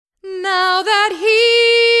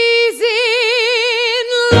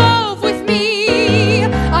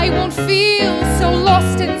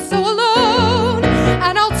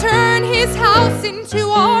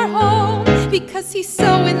be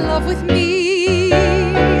so in love with me.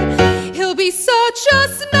 He'll be such a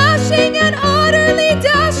smashing and utterly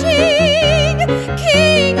dashing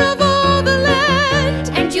king of all the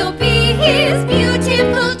land. And you'll be his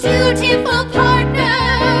beautiful, dutiful partner,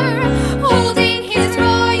 holding his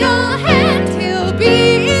royal hand. He'll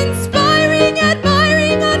be inspiring,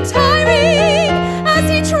 admiring, untiring as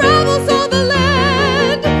he travels all the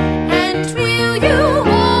land. And will you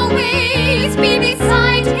always be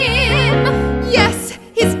beside him? Yes,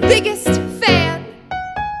 his biggest fan.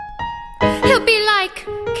 He'll be like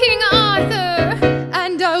King Arthur,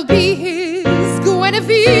 And I'll be his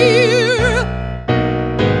Guinevere.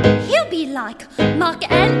 he'll be like Mark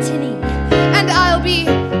Antony. And I'll be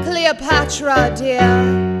Cleopatra, dear.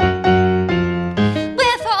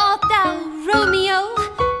 Wherefore art thou, Romeo?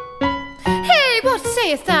 Hey, what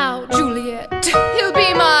sayest thou, Juliet? He'll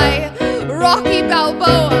be my Rocky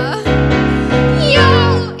Balboa.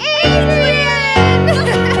 Yo, Adrian!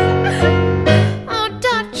 Oh,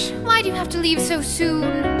 Dutch, why do you have to leave so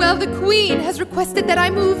soon? Well, the Queen has requested that I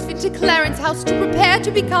move into Clarence House to prepare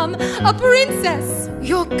to become a princess.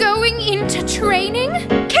 You're going into training?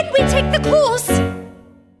 Can we take the course?